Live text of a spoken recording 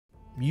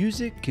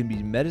Music can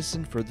be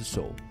medicine for the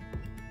soul.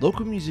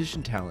 Local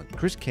musician talent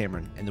Chris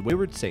Cameron and the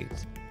Wayward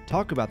Saints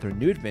talk about their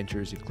new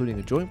adventures, including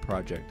a joint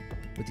project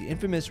with the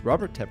infamous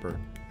Robert Tepper,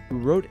 who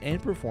wrote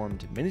and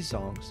performed many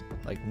songs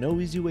like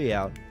No Easy Way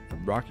Out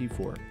from Rocky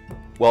IV.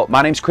 Well,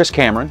 my name's Chris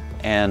Cameron,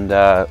 and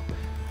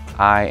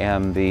I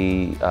am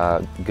the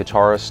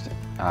guitarist,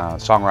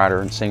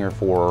 songwriter, and singer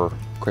for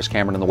Chris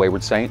Cameron and the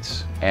Wayward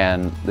Saints.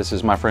 And this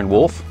is my friend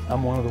Wolf.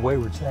 I'm one of the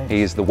Wayward Saints.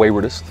 He's the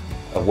waywardest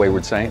of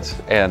Wayward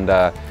Saints.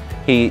 And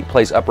he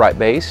plays upright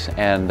bass.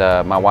 And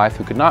my wife,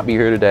 who could not be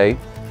here today,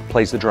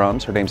 plays the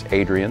drums. Her name's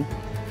Adrian.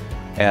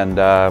 And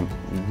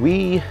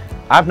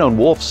I've known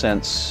Wolf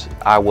since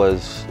I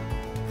was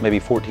maybe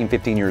 14,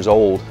 15 years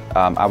old.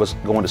 I was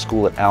going to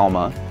school at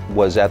Alma,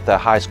 was at the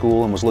high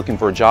school and was looking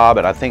for a job,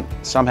 and I think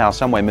somehow,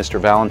 some way, Mr.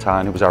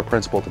 Valentine, who was our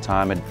principal at the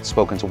time, had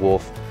spoken to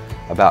Wolf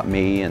about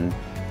me and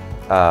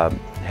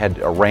had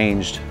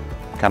arranged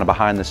kind of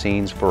behind the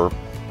scenes for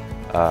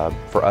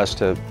us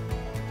to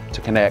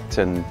connect,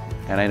 and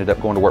I ended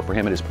up going to work for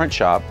him at his print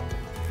shop.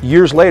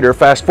 Years later,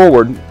 fast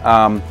forward,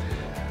 I'm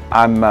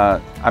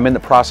in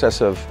the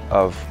process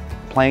of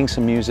playing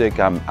some music.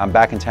 I'm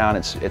back in town.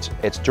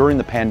 It's during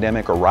the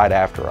pandemic or right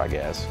after, I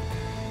guess.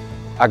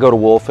 I go to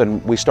Wolf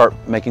and we start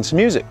making some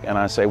music, and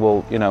I say,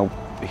 well, you know,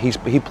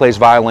 he plays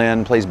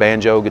violin, plays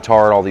banjo,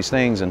 guitar, all these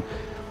things, and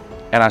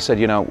I said,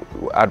 you know,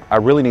 I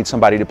really need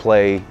somebody to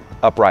play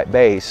upright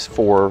bass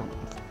for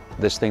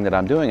this thing that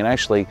I'm doing. And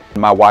actually,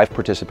 my wife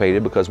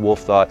participated because Wolf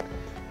thought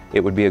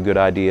it would be a good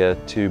idea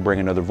to bring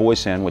another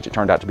voice in, which it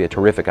turned out to be a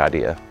terrific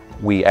idea.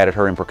 We added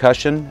her in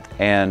percussion,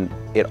 and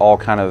it all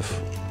kind of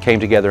came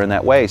together in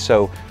that way.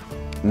 So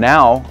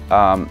now,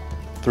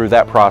 through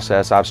that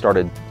process, I've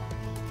started,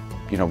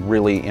 you know,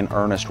 really in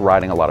earnest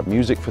writing a lot of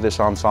music for this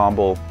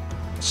ensemble.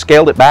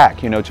 Scaled it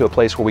back, you know, to a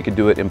place where we could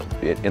do it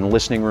in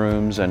listening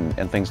rooms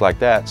and things like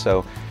that.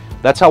 So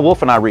that's how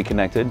Wolf and I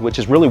reconnected, which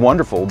is really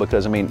wonderful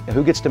because, I mean,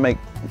 who gets to make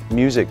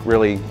music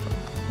really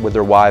with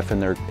their wife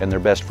and their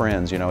best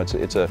friends? You know,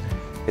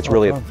 it's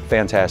really a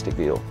fantastic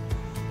deal.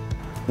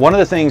 One of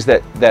the things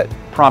that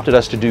prompted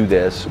us to do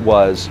this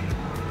was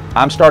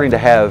I'm started to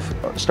have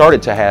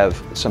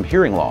some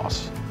hearing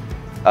loss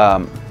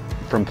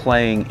from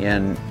playing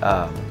in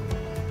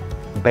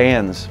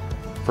bands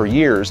for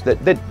years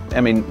that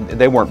I mean,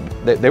 they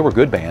were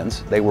good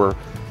bands.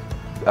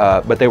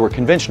 But they were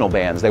conventional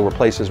bands. They were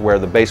places where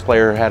the bass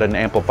player had an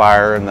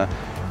amplifier and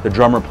the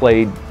drummer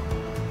played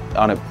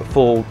on a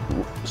full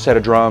set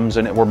of drums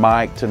and it were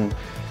mic'd, and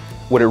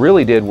what it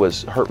really did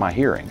was hurt my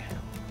hearing.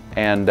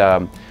 And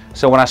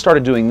so when I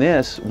started doing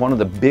this, one of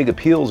the big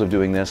appeals of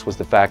doing this was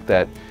the fact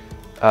that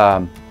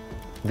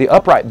the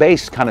upright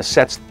bass kind of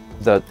sets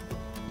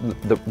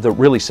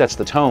really sets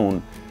the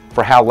tone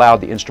for how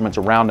loud the instruments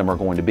around them are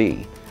going to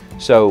be.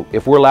 So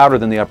if we're louder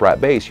than the upright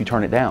bass, you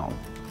turn it down.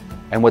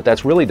 And what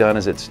that's really done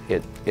is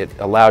it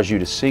allows you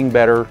to sing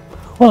better.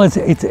 Well, it's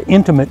an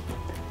intimate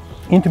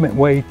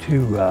way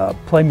to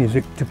play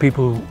music to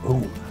people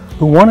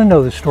who want to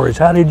know the stories.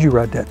 How did you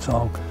write that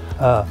song?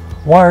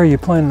 Why are you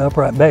playing an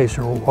upright bass?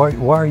 Or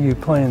why are you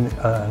playing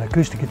an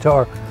acoustic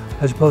guitar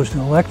as opposed to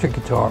an electric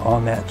guitar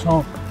on that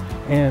song?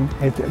 And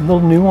it's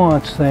little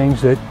nuanced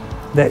things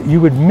that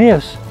you would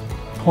miss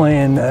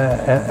playing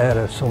at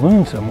a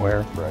saloon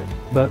somewhere. Right.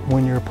 But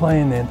when you're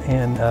playing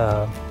in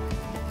a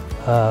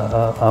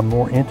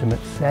more intimate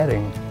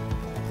setting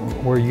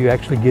where you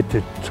actually get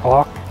to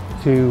talk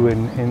to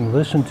and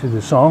listen to the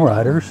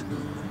songwriters,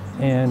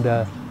 and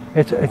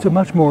it's a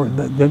much more,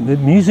 the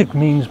music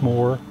means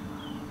more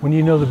when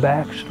you know the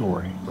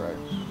backstory. Right.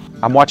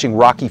 I'm watching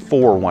Rocky IV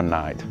one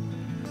night,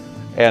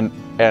 and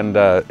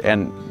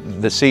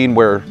the scene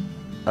where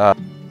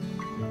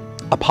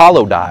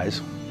Apollo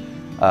dies,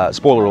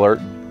 spoiler alert,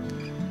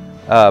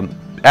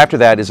 after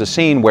that is a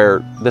scene where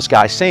this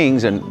guy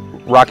sings and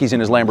Rocky's in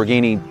his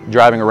Lamborghini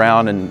driving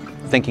around and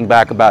thinking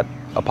back about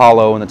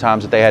Apollo and the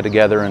times that they had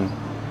together, and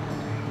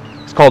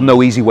it's called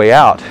No Easy Way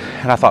Out.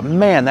 And I thought,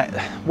 man,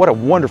 what a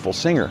wonderful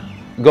singer.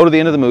 Go to the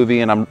end of the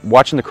movie and I'm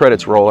watching the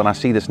credits roll and I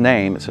see this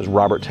name, it says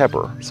Robert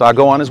Tepper. So I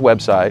go on his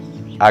website,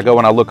 I go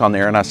and I look on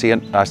there and I see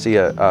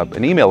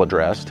an email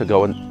address to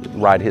go and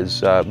write his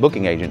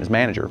booking agent, his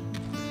manager.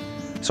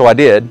 So I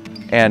did,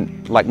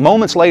 and like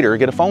moments later, I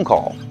get a phone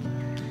call.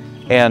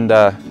 And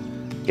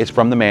it's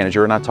from the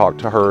manager, and I talked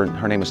to her.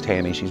 Her name is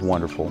Tammy. She's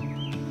wonderful.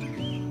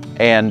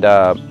 And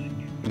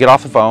get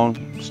off the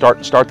phone,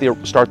 start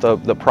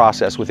the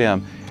process with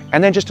him,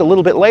 and then just a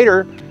little bit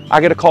later,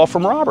 I get a call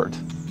from Robert.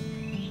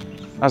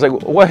 I was like,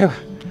 "Well,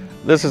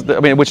 this is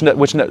I mean,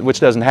 which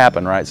doesn't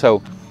happen, right?"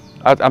 So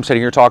I'm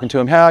sitting here talking to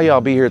him. "How yeah,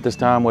 I'll be here at this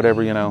time,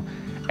 whatever, you know."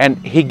 And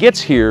he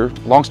gets here.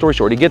 Long story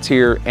short, he gets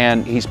here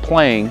and he's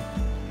playing.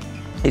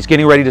 He's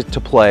getting ready to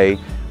play.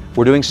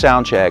 We're doing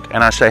sound check,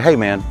 and I say, "Hey,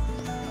 man,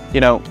 you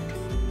know,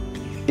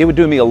 it would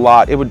do me a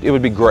lot. It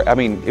would be great. I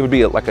mean, it would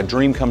be like a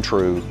dream come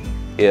true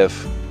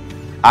if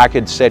I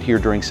could sit here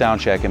during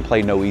sound check and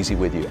play No Easy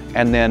with you."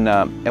 And then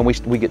and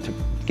we get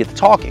to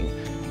talking,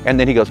 and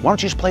then he goes, "Why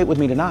don't you just play it with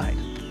me tonight?"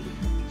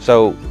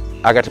 So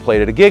I got to play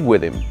it at a gig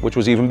with him, which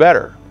was even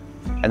better.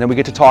 and then we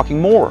get to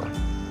talking more.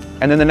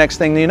 And then the next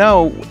thing you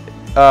know,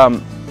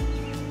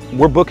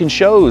 we're booking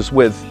shows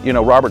with, you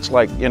know, Robert's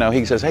like, you know,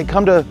 he says, hey,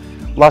 come to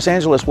Los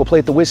Angeles, we'll play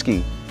at the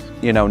Whiskey.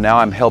 You know, now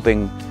I'm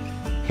helping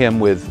him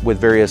with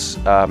various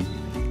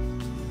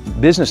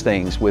business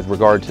things with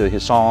regard to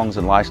his songs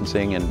and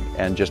licensing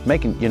and just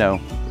making, you know,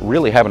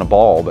 really having a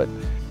ball. But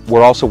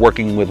we're also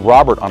working with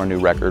Robert on a new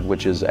record,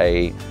 which is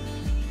a,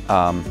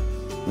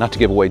 not to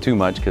give away too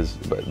much,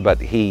 but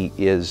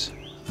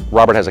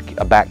Robert has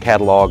a back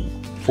catalog,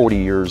 40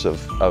 years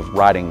of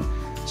writing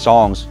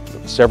songs,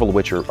 several of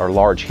which are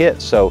large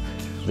hits. So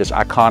this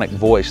iconic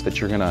voice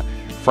that you're gonna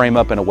frame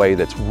up in a way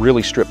that's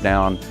really stripped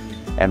down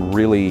and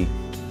really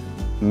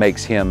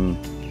makes him,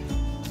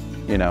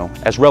 you know,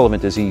 as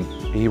relevant as he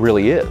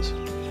really is.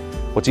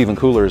 What's even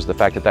cooler is the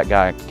fact that that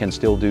guy can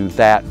still do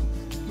that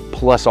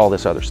plus all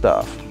this other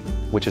stuff,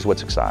 which is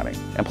what's exciting.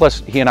 And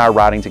plus he and I are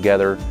writing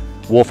together,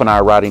 Wolf and I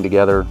are writing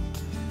together,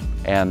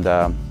 and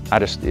I'm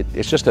gonna say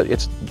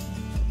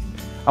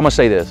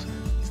this,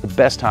 it's the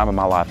best time of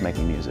my life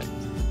making music.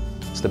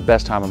 It's the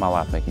best time of my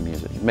life making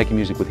music. Making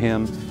music with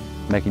him,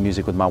 making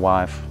music with my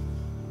wife.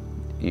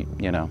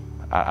 You know,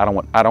 I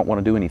don't want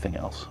to do anything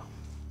else.